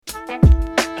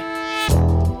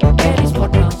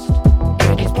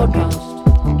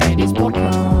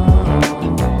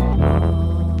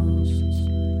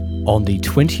On the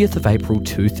 20th of April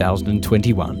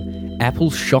 2021,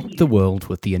 Apple shocked the world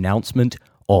with the announcement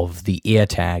of the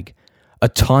Airtag, a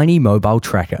tiny mobile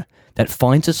tracker that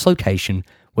finds its location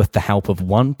with the help of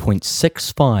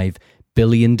 1.65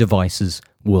 billion devices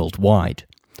worldwide.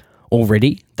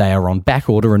 Already, they are on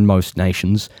backorder in most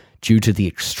nations due to the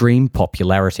extreme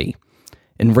popularity.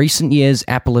 In recent years,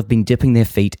 Apple have been dipping their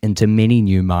feet into many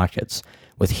new markets,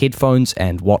 with headphones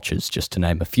and watches, just to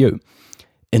name a few.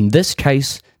 In this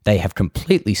case, they have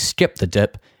completely skipped the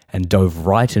dip and dove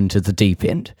right into the deep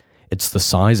end. It's the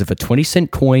size of a 20-cent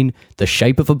coin, the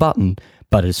shape of a button,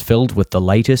 but is filled with the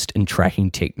latest in tracking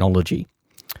technology.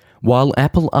 While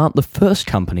Apple aren't the first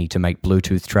company to make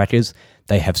Bluetooth trackers,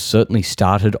 they have certainly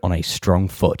started on a strong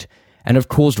foot and have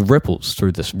caused ripples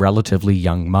through this relatively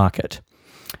young market.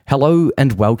 Hello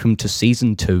and welcome to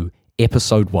Season 2,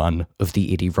 Episode 1 of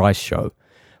The Eddie Rice Show.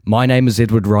 My name is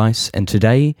Edward Rice, and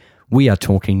today we are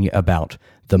talking about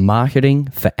the marketing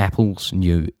for Apple's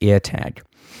new Airtag.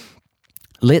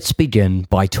 Let's begin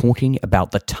by talking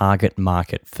about the target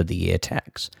market for the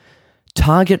AirTags.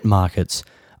 Target markets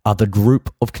are the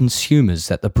group of consumers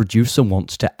that the producer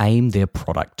wants to aim their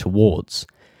product towards.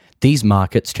 These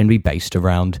markets can be based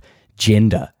around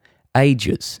gender,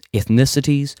 ages,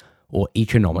 ethnicities, or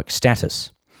economic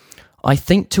status. I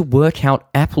think to work out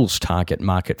Apple's target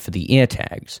market for the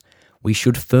AirTags, we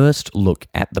should first look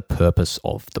at the purpose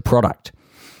of the product.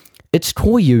 Its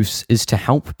core use is to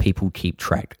help people keep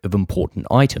track of important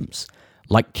items,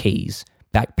 like keys,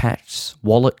 backpacks,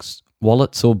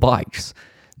 wallets, or bikes.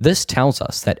 This tells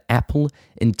us that Apple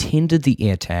intended the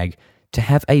AirTag to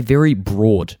have a very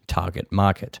broad target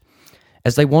market,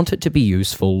 as they want it to be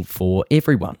useful for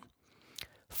everyone.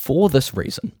 For this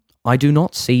reason, I do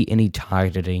not see any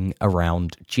targeting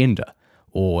around gender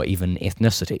or even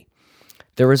ethnicity.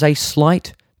 There is a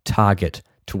slight target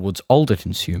towards older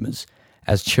consumers,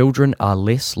 as children are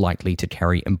less likely to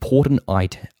carry important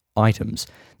items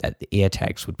that the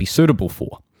AirTags would be suitable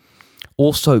for.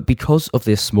 Also, because of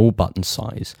their small button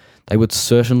size, they would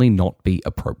certainly not be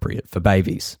appropriate for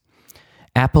babies.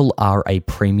 Apple are a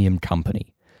premium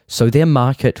company, so their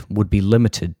market would be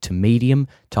limited to medium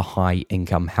to high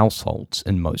income households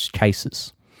in most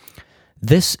cases.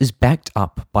 This is backed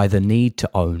up by the need to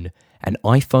own an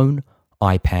iPhone,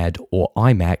 iPad, or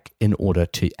iMac in order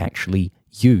to actually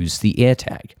use the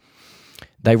AirTag.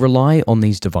 They rely on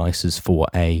these devices for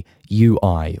a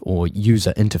UI or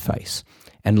user interface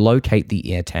and locate the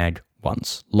AirTag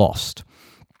once lost.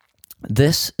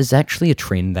 This is actually a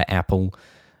trend that Apple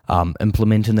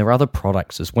implement in their other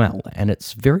products as well, and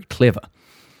it's very clever.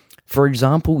 For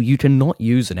example, you cannot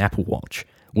use an Apple Watch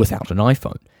without an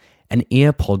iPhone, and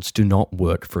AirPods do not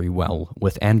work very well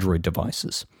with Android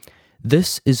devices.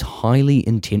 This is highly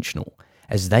intentional,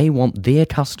 as they want their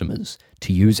customers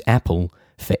to use Apple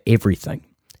for everything,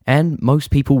 and most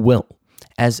people will,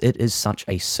 as it is such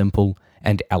a simple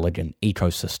and elegant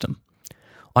ecosystem.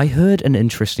 I heard an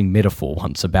interesting metaphor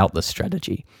once about this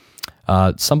strategy.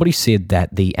 Somebody said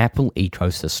that the Apple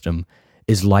ecosystem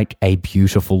is like a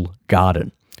beautiful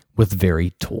garden with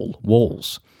very tall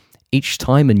walls. Each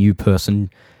time a new product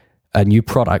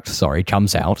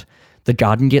comes out, the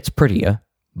garden gets prettier,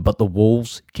 but the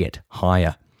walls get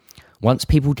higher. Once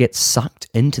people get sucked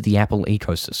into the Apple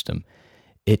ecosystem,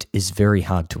 it is very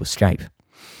hard to escape.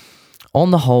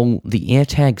 On the whole, the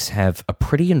AirTags have a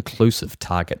pretty inclusive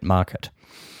target market.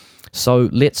 So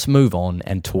let's move on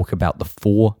and talk about the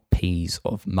 4 P's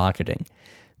of marketing.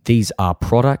 These are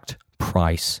product,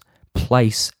 price,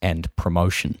 place, and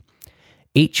promotion.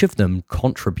 Each of them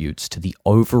contributes to the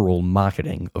overall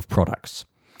marketing of products.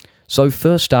 So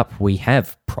first up, we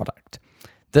have product.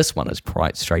 This one is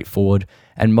quite straightforward,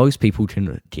 and most people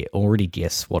can already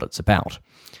guess what it's about.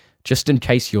 Just in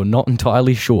case you're not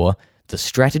entirely sure, the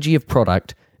strategy of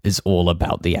product is all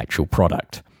about the actual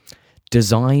product.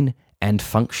 Design and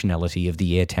functionality of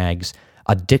the AirTags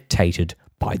are dictated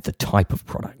by the type of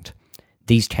product.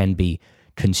 These can be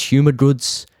consumer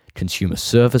goods, consumer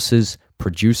services,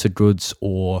 producer goods,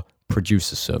 or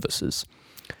producer services.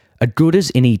 A good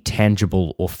is any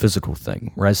tangible or physical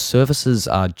thing, whereas services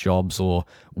are jobs or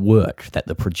work that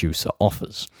the producer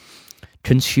offers.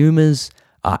 Consumers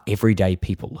are everyday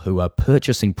people who are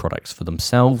purchasing products for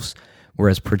themselves,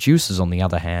 whereas producers, on the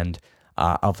other hand,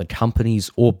 are other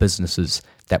companies or businesses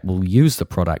that will use the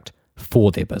product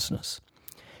for their business.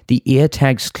 The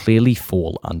AirTags clearly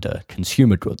fall under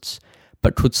consumer goods,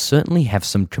 but could certainly have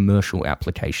some commercial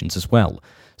applications as well,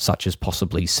 such as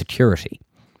possibly security.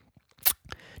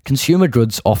 Consumer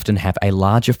goods often have a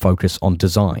larger focus on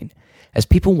design, as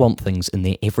people want things in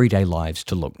their everyday lives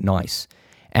to look nice,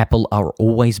 Apple are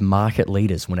always market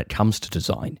leaders when it comes to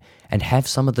design and have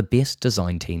some of the best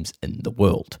design teams in the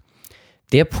world.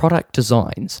 Their product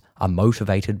designs are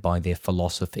motivated by their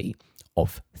philosophy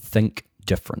of think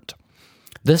different.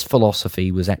 This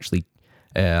philosophy was actually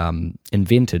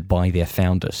invented by their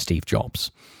founder, Steve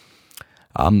Jobs.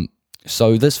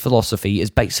 So this philosophy is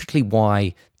basically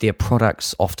why their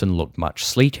products often look much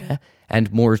sleeker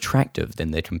and more attractive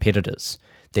than their competitors.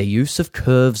 Their use of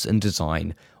curves in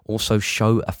design also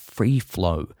show a free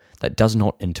flow that does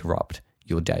not interrupt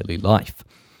your daily life.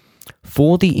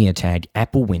 For the AirTag,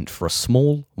 Apple went for a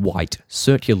small, white,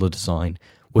 circular design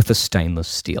with a stainless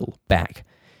steel back.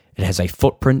 It has a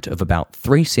footprint of about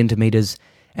 3 centimeters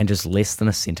and is less than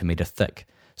a centimeter thick,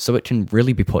 so it can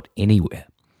really be put anywhere.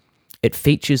 It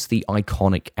features the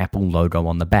iconic Apple logo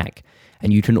on the back,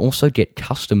 and you can also get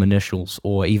custom initials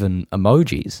or even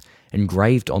emojis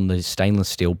engraved on the stainless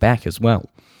steel back as well.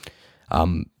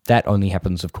 That only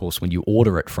happens, of course, when you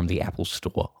order it from the Apple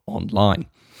Store online.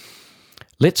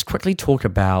 Let's quickly talk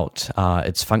about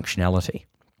its functionality.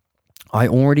 I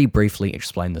already briefly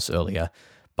explained this earlier,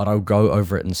 but I'll go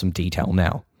over it in some detail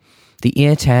now. The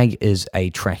AirTag is a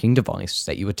tracking device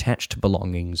that you attach to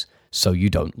belongings so you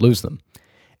don't lose them.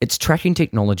 Its tracking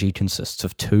technology consists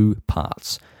of 2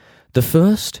 parts. The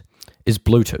first is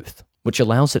Bluetooth, which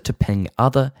allows it to ping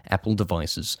other Apple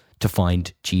devices to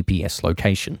find GPS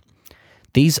location.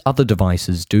 These other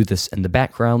devices do this in the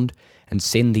background and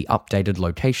send the updated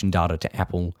location data to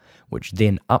Apple, which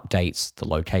then updates the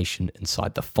location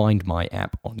inside the Find My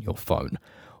app on your phone.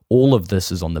 All of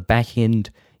this is on the back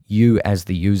end. You, as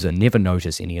the user, never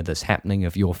notice any of this happening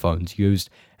if your phone's used,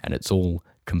 and it's all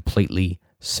completely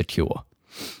secure.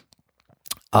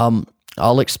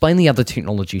 I'll explain the other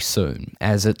technology soon,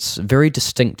 as it's very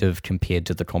distinctive compared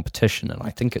to the competition, and I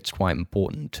think it's quite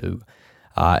important to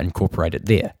incorporate it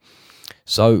there.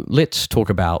 So let's talk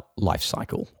about life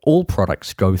cycle. All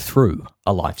products go through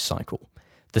a life cycle.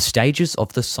 The stages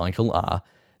of the cycle are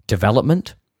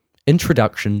development,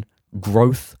 introduction,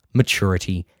 growth,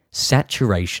 maturity,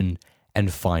 saturation,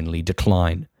 and finally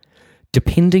decline.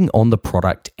 Depending on the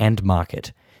product and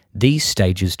market, these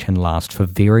stages can last for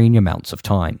varying amounts of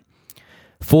time.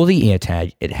 For the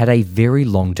AirTag, it had a very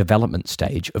long development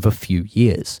stage of a few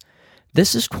years.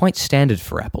 This is quite standard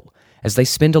for Apple, as they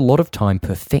spend a lot of time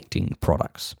perfecting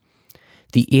products.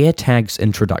 The AirTag's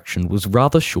introduction was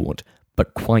rather short,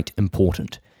 but quite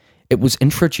important. It was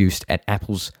introduced at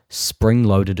Apple's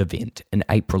spring-loaded event in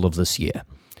April of this year.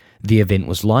 The event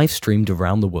was live-streamed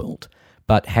around the world,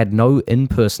 but had no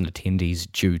in-person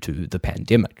attendees due to the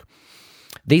pandemic.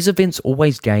 These events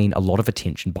always gain a lot of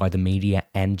attention by the media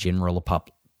and general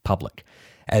public,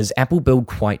 as Apple build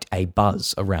quite a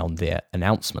buzz around their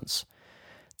announcements.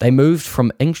 They moved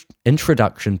from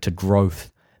introduction to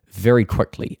growth very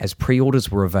quickly, as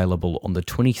pre-orders were available on the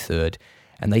 23rd,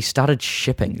 and they started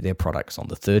shipping their products on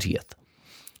the 30th.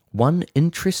 One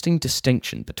interesting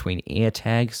distinction between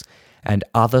AirTags and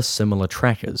other similar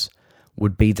trackers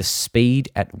would be the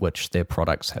speed at which their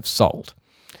products have sold.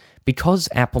 Because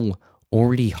Apple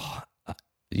already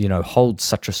holds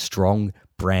such a strong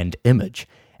brand image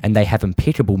and they have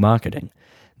impeccable marketing,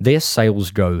 their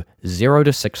sales go 0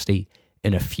 to 60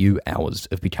 in a few hours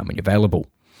of becoming available.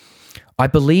 I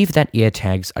believe that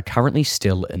AirTags are currently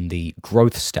still in the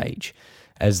growth stage,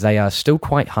 as they are still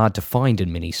quite hard to find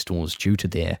in many stores due to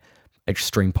their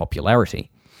extreme popularity.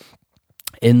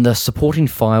 In the supporting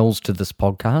files to this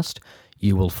podcast,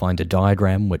 you will find a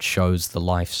diagram which shows the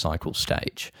life cycle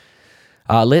stage.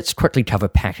 Let's quickly cover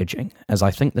packaging, as I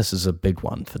think this is a big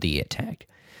one for the AirTag.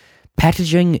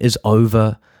 Packaging is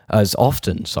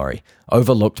often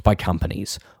overlooked by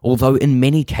companies, although in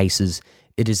many cases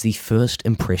it is the first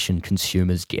impression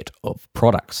consumers get of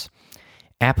products.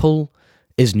 Apple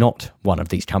is not one of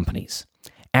these companies.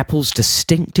 Apple's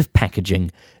distinctive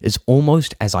packaging is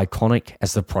almost as iconic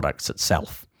as the products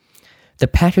itself. The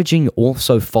packaging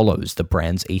also follows the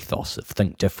brand's ethos of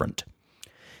think different.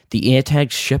 The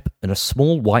AirTags ship in a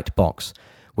small white box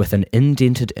with an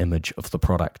indented image of the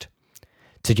product.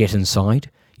 To get inside,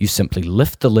 you simply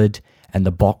lift the lid and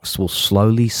the box will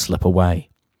slowly slip away.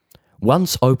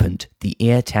 Once opened, the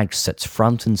AirTag sits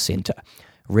front and center,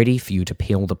 ready for you to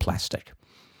peel the plastic.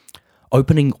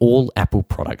 Opening all Apple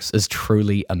products is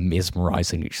truly a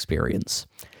mesmerizing experience.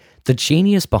 The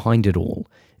genius behind it all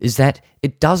is that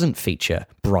it doesn't feature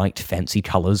bright, fancy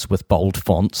colors with bold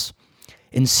fonts.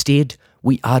 Instead,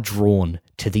 we are drawn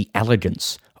to the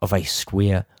elegance of a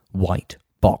square white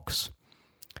box.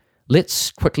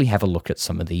 Let's quickly have a look at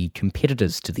some of the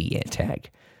competitors to the AirTag.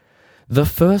 The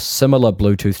first similar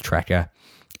Bluetooth tracker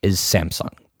is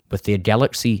Samsung with their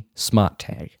Galaxy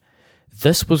SmartTag.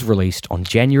 This was released on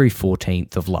January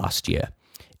 14th of last year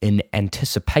in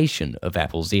anticipation of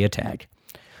Apple's AirTag.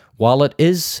 While it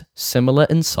is similar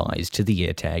in size to the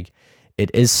AirTag, it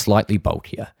is slightly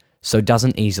bulkier, so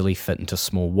doesn't easily fit into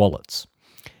small wallets.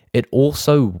 It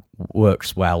also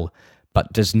works well,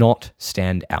 but does not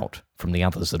stand out from the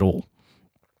others at all.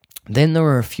 Then there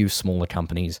are a few smaller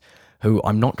companies who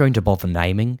I'm not going to bother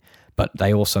naming, but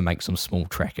they also make some small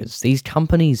trackers. These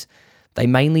companies, they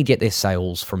mainly get their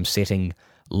sales from setting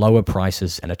lower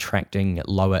prices and attracting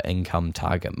lower income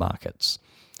target markets.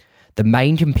 The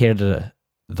main competitor,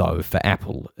 though, for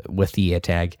Apple with the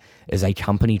AirTag is a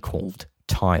company called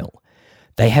Tile.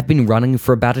 They have been running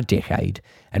for about a decade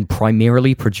and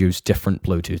primarily produce different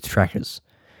Bluetooth trackers.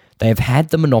 They have had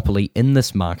the monopoly in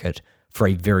this market for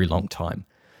a very long time,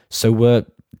 so were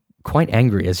quite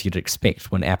angry, as you'd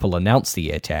expect, when Apple announced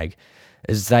the AirTag,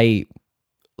 as they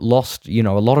lost, a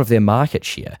lot of their market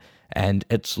share, and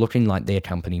it's looking like their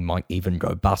company might even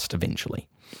go bust eventually.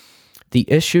 The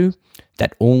issue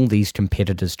that all these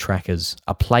competitors' trackers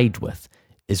are plagued with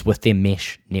is with their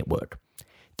mesh network.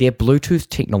 Their Bluetooth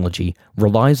technology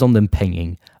relies on them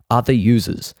pinging other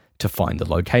users to find the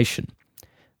location.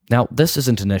 Now, this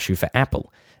isn't an issue for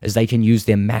Apple, as they can use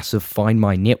their massive Find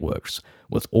My networks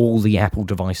with all the Apple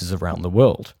devices around the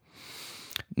world.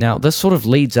 Now, this sort of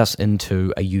leads us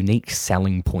into a unique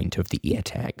selling point of the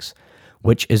AirTags,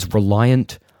 which is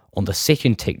reliant on the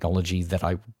second technology that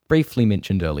I briefly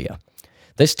mentioned earlier.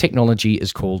 This technology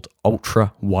is called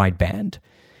ultra-wideband.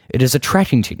 It is a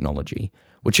tracking technology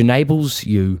which enables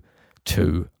you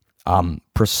to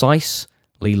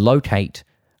precisely locate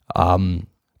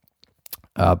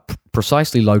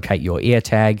your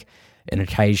AirTag in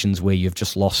occasions where you've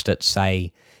just lost it,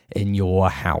 say, in your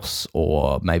house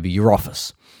or maybe your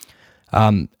office.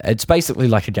 It's basically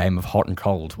like a game of hot and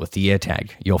cold with the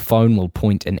AirTag. Your phone will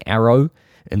point an arrow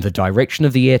in the direction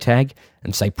of the AirTag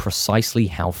and say precisely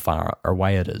how far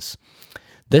away it is.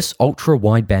 This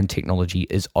ultra-wideband technology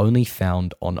is only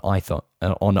found on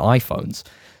iPhones,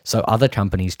 so other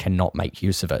companies cannot make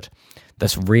use of it.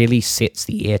 This really sets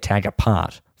the AirTag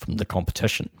apart from the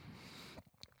competition.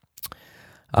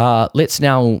 Let's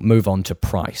now move on to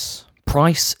price.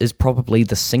 Price is probably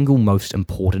the single most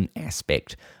important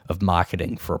aspect of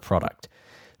marketing for a product.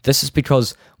 This is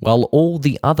because, while all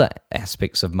the other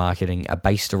aspects of marketing are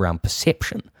based around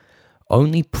perception,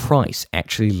 only price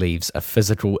actually leaves a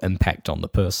physical impact on the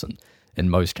person. In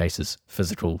most cases,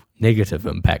 physical negative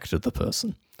impact of the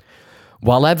person.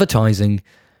 While advertising,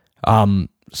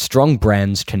 strong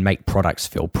brands can make products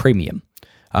feel premium.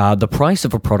 The price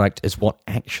of a product is what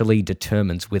actually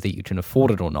determines whether you can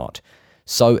afford it or not.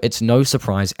 So it's no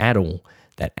surprise at all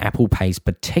that Apple pays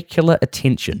particular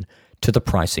attention to the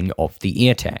pricing of the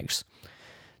AirTags.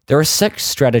 There are 6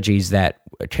 strategies that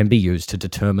can be used to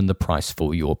determine the price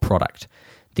for your product.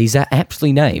 These are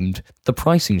aptly named the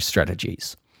pricing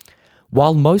strategies.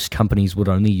 While most companies would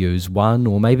only use 1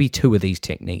 or maybe 2 of these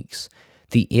techniques,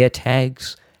 the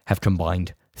AirTags have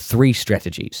combined 3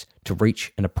 strategies to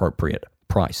reach an appropriate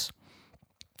price.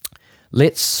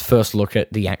 Let's first look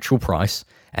at the actual price,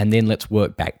 and then let's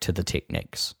work back to the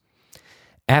techniques.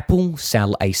 Apple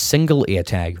sell a single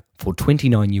AirTag for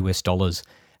 $29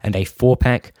 and a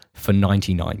 4-pack for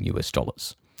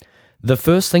 $99. The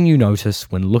first thing you notice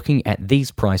when looking at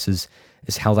these prices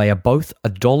is how they are both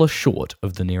 $1 short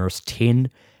of the nearest $10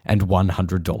 and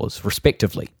 $100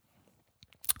 respectively.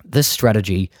 This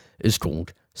strategy is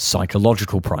called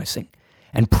psychological pricing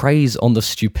and preys on the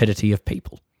stupidity of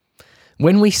people.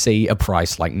 When we see a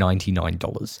price like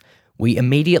 $99, we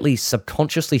immediately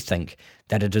subconsciously think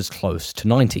that it is close to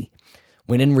 90,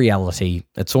 when in reality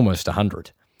it's almost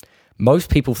 100. Most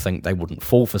people think they wouldn't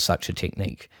fall for such a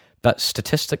technique, but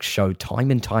statistics show time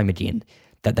and time again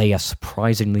that they are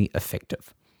surprisingly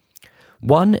effective.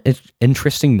 One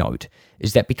interesting note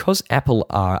is that because Apple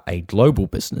are a global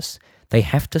business, they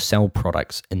have to sell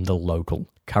products in the local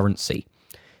currency.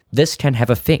 This can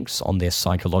have effects on their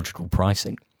psychological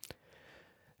pricing.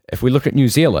 If we look at New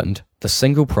Zealand, the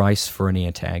single price for an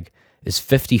AirTag is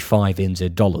 55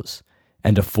 NZ dollars,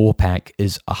 and a 4-pack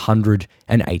is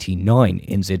 189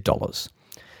 NZ dollars.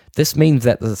 This means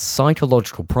that the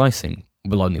psychological pricing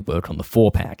will only work on the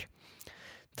 4-pack.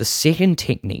 The second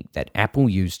technique that Apple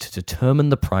used to determine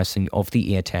the pricing of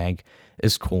the AirTag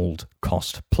is called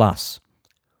cost plus.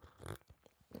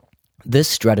 This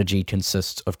strategy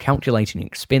consists of calculating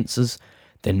expenses,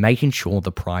 then making sure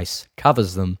the price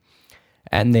covers them,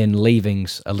 and then leaving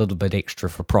a little bit extra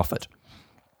for profit.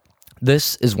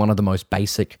 This is one of the most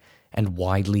basic and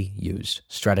widely used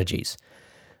strategies.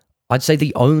 I'd say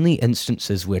the only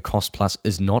instances where cost plus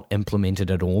is not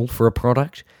implemented at all for a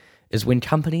product is when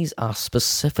companies are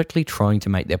specifically trying to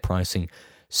make their pricing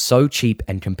so cheap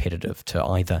and competitive to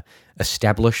either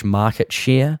establish market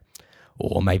share,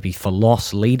 or maybe for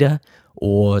loss leader,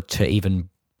 or to even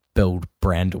build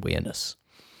brand awareness.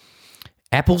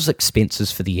 Apple's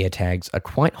expenses for the AirTags are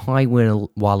quite high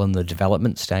while in the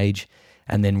development stage,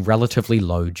 and then relatively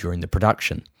low during the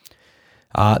production.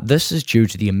 This is due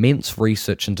to the immense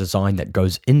research and design that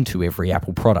goes into every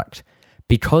Apple product.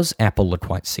 Because Apple are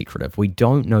quite secretive, we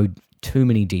don't know too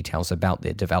many details about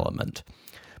their development.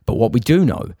 But what we do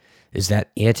know is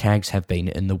that AirTags have been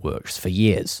in the works for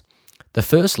years. The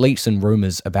first leaks and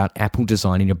rumors about Apple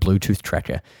designing a Bluetooth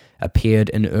tracker appeared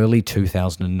in early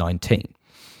 2019.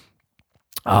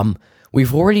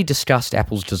 We've already discussed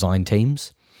Apple's design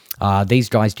teams. These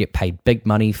guys get paid big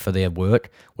money for their work,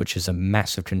 which is a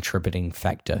massive contributing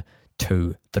factor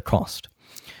to the cost.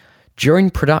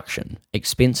 During production,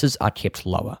 expenses are kept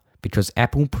lower because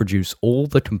Apple produce all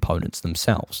the components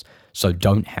themselves, so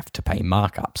don't have to pay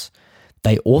markups.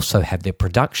 They also have their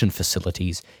production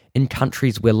facilities in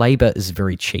countries where labor is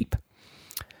very cheap.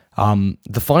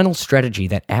 The final strategy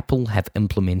that Apple have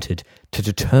implemented to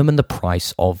determine the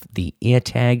price of the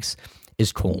AirTags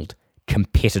is called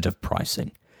competitive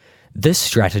pricing. This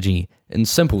strategy, in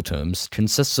simple terms,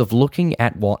 consists of looking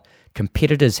at what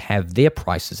competitors have their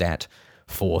prices at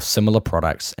for similar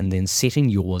products and then setting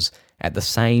yours at the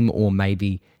same or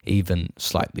maybe even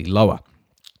slightly lower.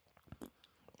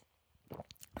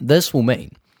 This will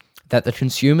mean that the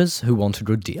consumers who want a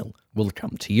good deal will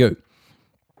come to you.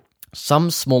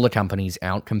 Some smaller companies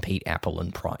outcompete Apple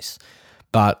in price,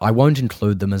 but I won't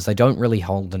include them as they don't really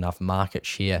hold enough market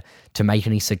share to make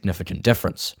any significant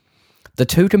difference. The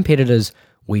two competitors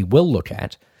we will look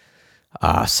at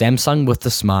are Samsung with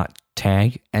the Smart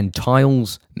Tag and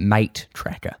Tile's Mate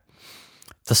tracker.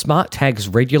 The Smart Tag's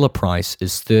regular price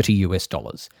is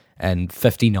 $30 and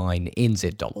 59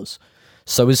 NZ dollars,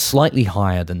 so is slightly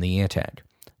higher than the AirTag.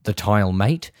 The Tile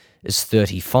Mate is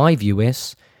 35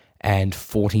 US and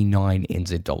 49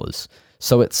 NZ dollars,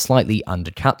 so it slightly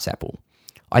undercuts Apple.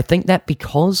 I think that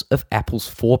because of Apple's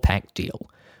 4-pack deal,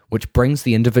 which brings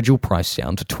the individual price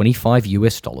down to 25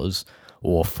 US dollars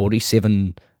or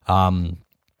 47 and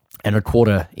a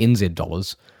quarter NZ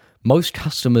dollars, most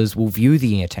customers will view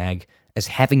the AirTag as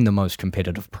having the most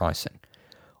competitive pricing.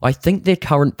 I think their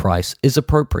current price is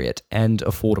appropriate and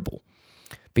affordable.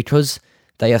 Because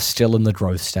they are still in the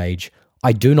growth stage,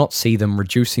 I do not see them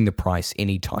reducing the price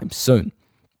anytime soon.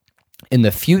 In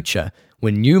the future,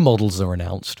 when new models are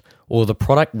announced or the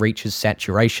product reaches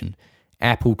saturation,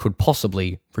 Apple could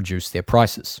possibly reduce their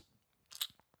prices.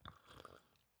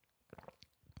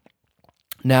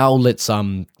 Now let's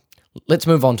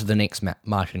move on to the next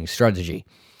marketing strategy,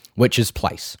 which is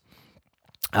place.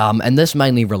 And this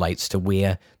mainly relates to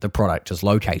where the product is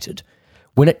located.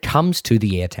 When it comes to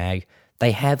the AirTag,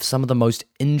 they have some of the most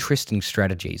interesting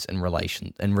strategies in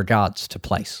regards to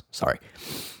place,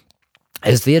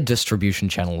 as their distribution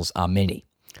channels are many.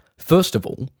 First of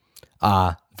all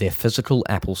are their physical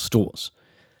Apple stores.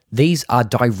 These are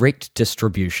direct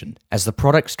distribution, as the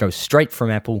products go straight from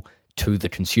Apple to the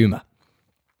consumer.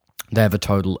 They have a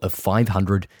total of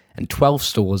 512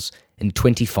 stores in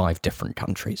 25 different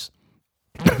countries.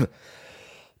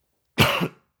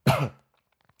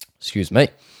 Excuse me.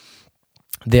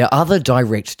 Their other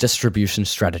direct distribution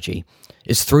strategy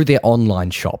is through their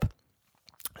online shop.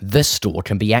 This store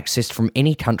can be accessed from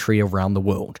any country around the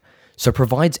world, so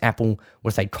provides Apple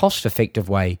with a cost-effective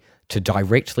way to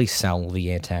directly sell the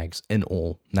AirTags in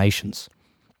all nations.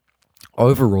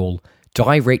 Overall,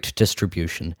 direct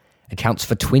distribution accounts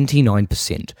for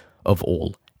 29% of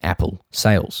all Apple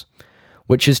sales,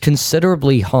 which is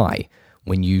considerably high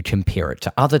when you compare it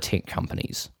to other tech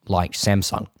companies like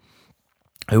Samsung,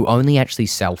 who only actually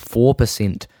sell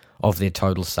 4% of their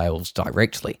total sales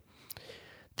directly.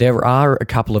 There are a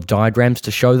couple of diagrams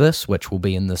to show this, which will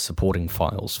be in the supporting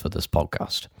files for this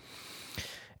podcast.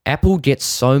 Apple gets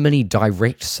so many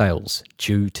direct sales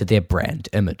due to their brand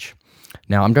image.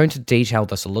 Now, I'm going to detail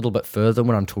this a little bit further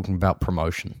when I'm talking about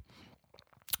promotion.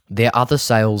 Their other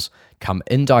sales come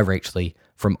indirectly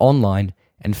from online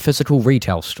and physical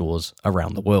retail stores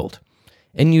around the world.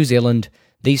 In New Zealand,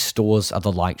 these stores are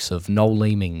the likes of Noel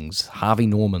Leeming's, Harvey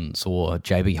Norman's, or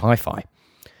JB Hi-Fi.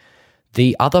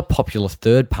 The other popular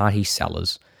third-party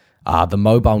sellers are the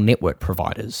mobile network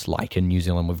providers, like in New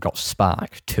Zealand we've got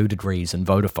Spark, 2 Degrees and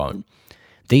Vodafone.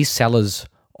 These sellers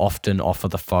often offer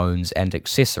the phones and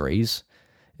accessories,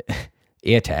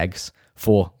 AirTags,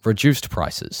 for reduced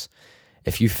prices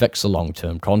if you fix a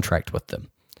long-term contract with them.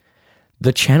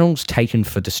 The channels taken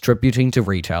for distributing to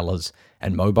retailers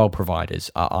and mobile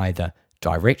providers are either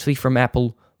directly from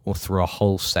Apple or through a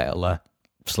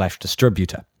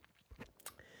wholesaler/distributor.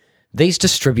 These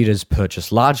distributors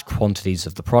purchase large quantities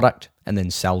of the product and then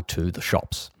sell to the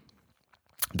shops.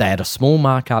 They add a small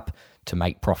markup to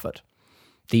make profit.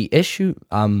 The issue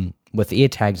with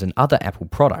AirTags and other Apple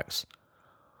products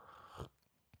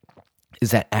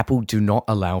is that Apple do not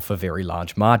allow for very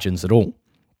large margins at all.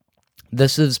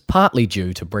 This is partly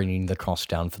due to bringing the cost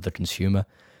down for the consumer,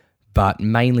 but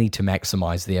mainly to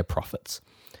maximize their profits.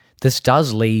 This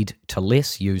does lead to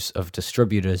less use of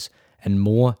distributors and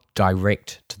more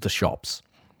direct to the shops.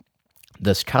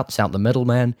 This cuts out the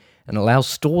middleman and allows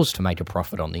stores to make a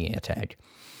profit on the AirTag.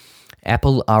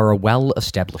 Apple are a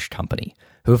well-established company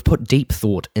who have put deep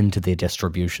thought into their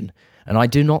distribution, and I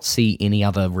do not see any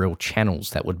other real channels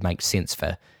that would make sense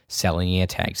for selling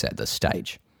AirTags at this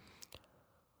stage.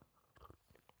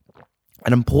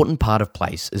 An important part of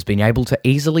Place is being able to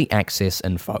easily access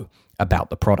info about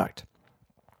the product.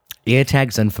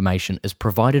 AirTags information is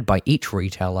provided by each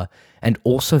retailer and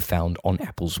also found on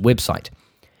Apple's website.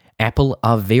 Apple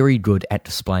are very good at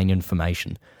displaying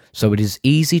information, so it is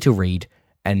easy to read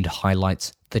and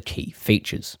highlights the key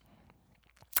features.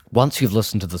 Once you've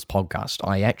listened to this podcast,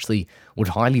 I actually would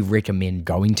highly recommend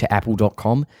going to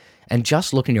apple.com and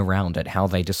just looking around at how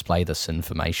they display this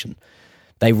information.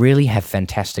 They really have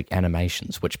fantastic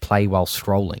animations which play while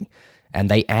scrolling, and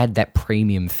they add that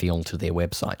premium feel to their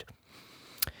website.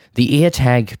 The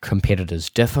AirTag competitors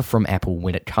differ from Apple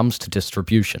when it comes to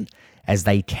distribution, as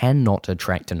they cannot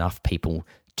attract enough people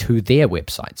to their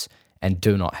websites and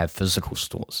do not have physical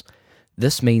stores.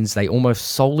 This means they almost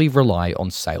solely rely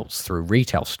on sales through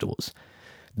retail stores.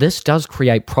 This does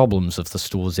create problems if the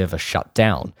stores ever shut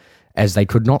down, as they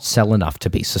could not sell enough to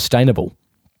be sustainable.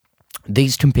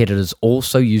 These competitors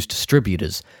also use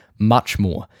distributors much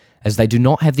more, as they do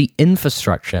not have the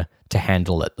infrastructure to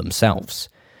handle it themselves.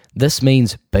 This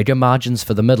means bigger margins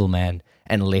for the middleman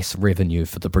and less revenue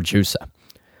for the producer.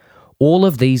 All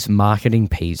of these marketing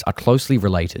P's are closely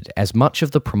related, as much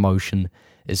of the promotion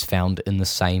is found in the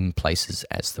same places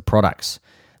as the products.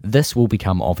 This will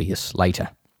become obvious later.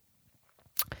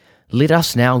 Let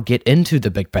us now get into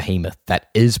the big behemoth that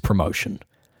is promotion.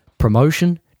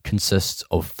 Promotion consists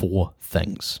of 4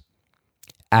 things.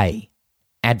 A.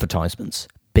 Advertisements.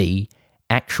 B.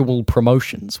 Actual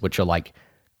promotions, which are like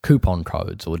coupon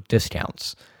codes or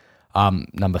discounts.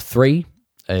 Number 3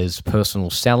 is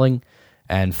personal selling.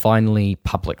 And finally,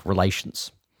 public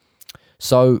relations.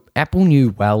 So Apple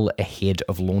knew well ahead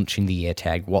of launching the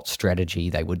AirTag what strategy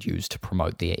they would use to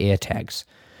promote their AirTags.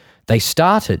 They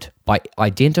started by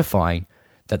identifying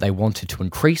that they wanted to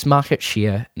increase market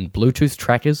share in Bluetooth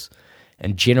trackers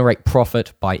and generate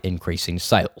profit by increasing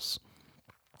sales.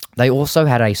 They also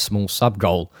had a small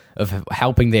sub-goal of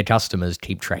helping their customers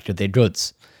keep track of their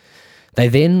goods. They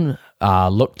then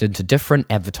looked into different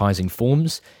advertising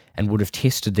forms and would have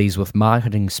tested these with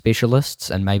marketing specialists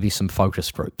and maybe some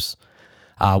focus groups.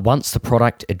 Once the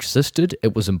product existed,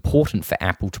 it was important for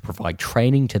Apple to provide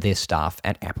training to their staff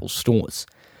at Apple stores.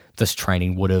 This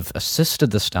training would have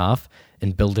assisted the staff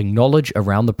in building knowledge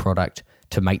around the product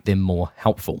to make them more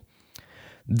helpful.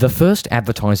 The first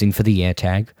advertising for the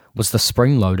AirTag was the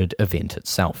spring-loaded event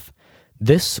itself.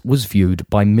 This was viewed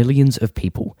by millions of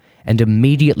people and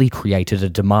immediately created a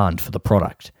demand for the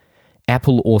product.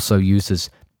 Apple also uses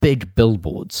big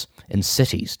billboards in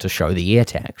cities to show the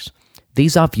AirTags.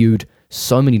 These are viewed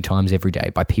so many times every day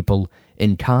by people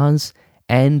in cars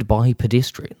and by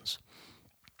pedestrians.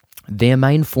 Their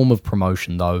main form of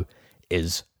promotion, though,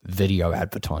 is video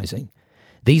advertising.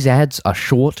 These ads are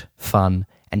short, fun,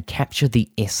 and capture the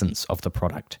essence of the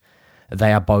product.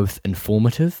 They are both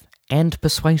informative and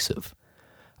persuasive.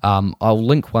 I'll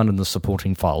link one in the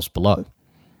supporting files below.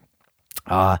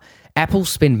 Apple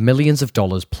spend millions of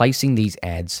dollars placing these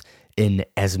ads in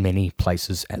as many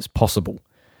places as possible.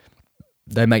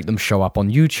 They make them show up on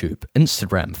YouTube,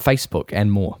 Instagram, Facebook,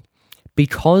 and more.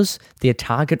 Because their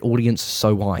target audience is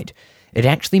so wide, it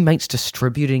actually makes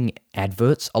distributing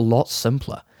adverts a lot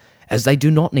simpler, as they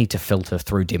do not need to filter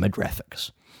through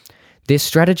demographics. Their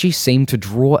strategy seemed to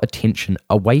draw attention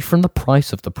away from the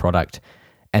price of the product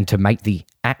and to make the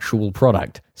actual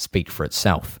product speak for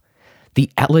itself. The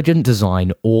elegant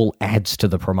design all adds to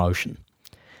the promotion.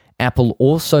 Apple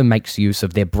also makes use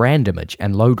of their brand image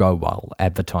and logo while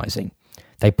advertising.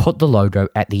 They put the logo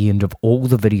at the end of all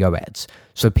the video ads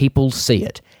so people see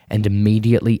it and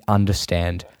immediately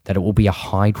understand that it will be a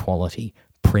high-quality,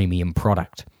 premium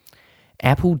product.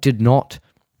 Apple did not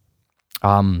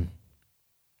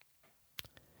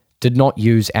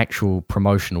use actual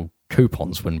promotional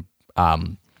coupons when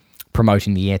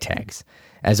promoting the AirTags,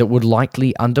 as it would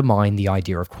likely undermine the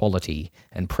idea of quality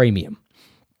and premium.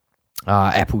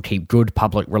 Apple keep good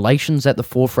public relations at the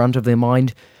forefront of their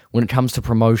mind when it comes to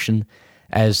promotion,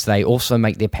 as they also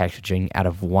make their packaging out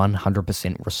of 100%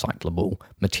 recyclable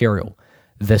material.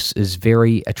 This is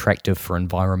very attractive for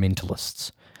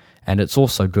environmentalists, and it's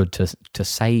also good to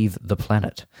save the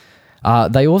planet.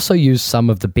 They also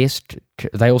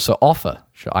offer,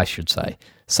 I should say,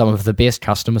 some of the best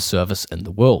customer service in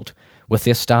the world, with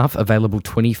their staff available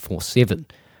 24/7.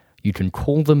 You can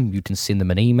call them, you can send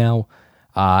them an email,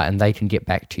 and they can get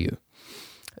back to you.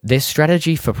 Their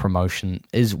strategy for promotion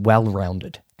is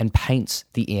well-rounded and paints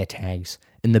the AirTags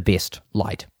in the best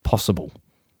light possible.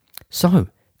 So,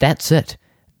 that's it.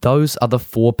 Those are the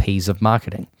 4 Ps of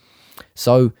marketing.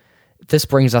 So, this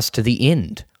brings us to the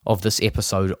end of this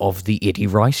episode of The Eddie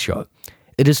Rice Show.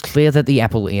 It is clear that the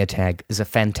Apple AirTag is a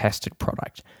fantastic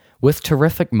product, with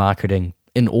terrific marketing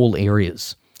in all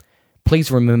areas.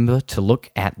 Please remember to look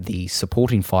at the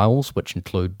supporting files, which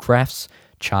include graphs,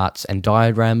 charts, and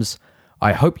diagrams.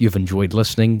 I hope you've enjoyed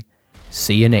listening.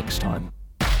 See you next time.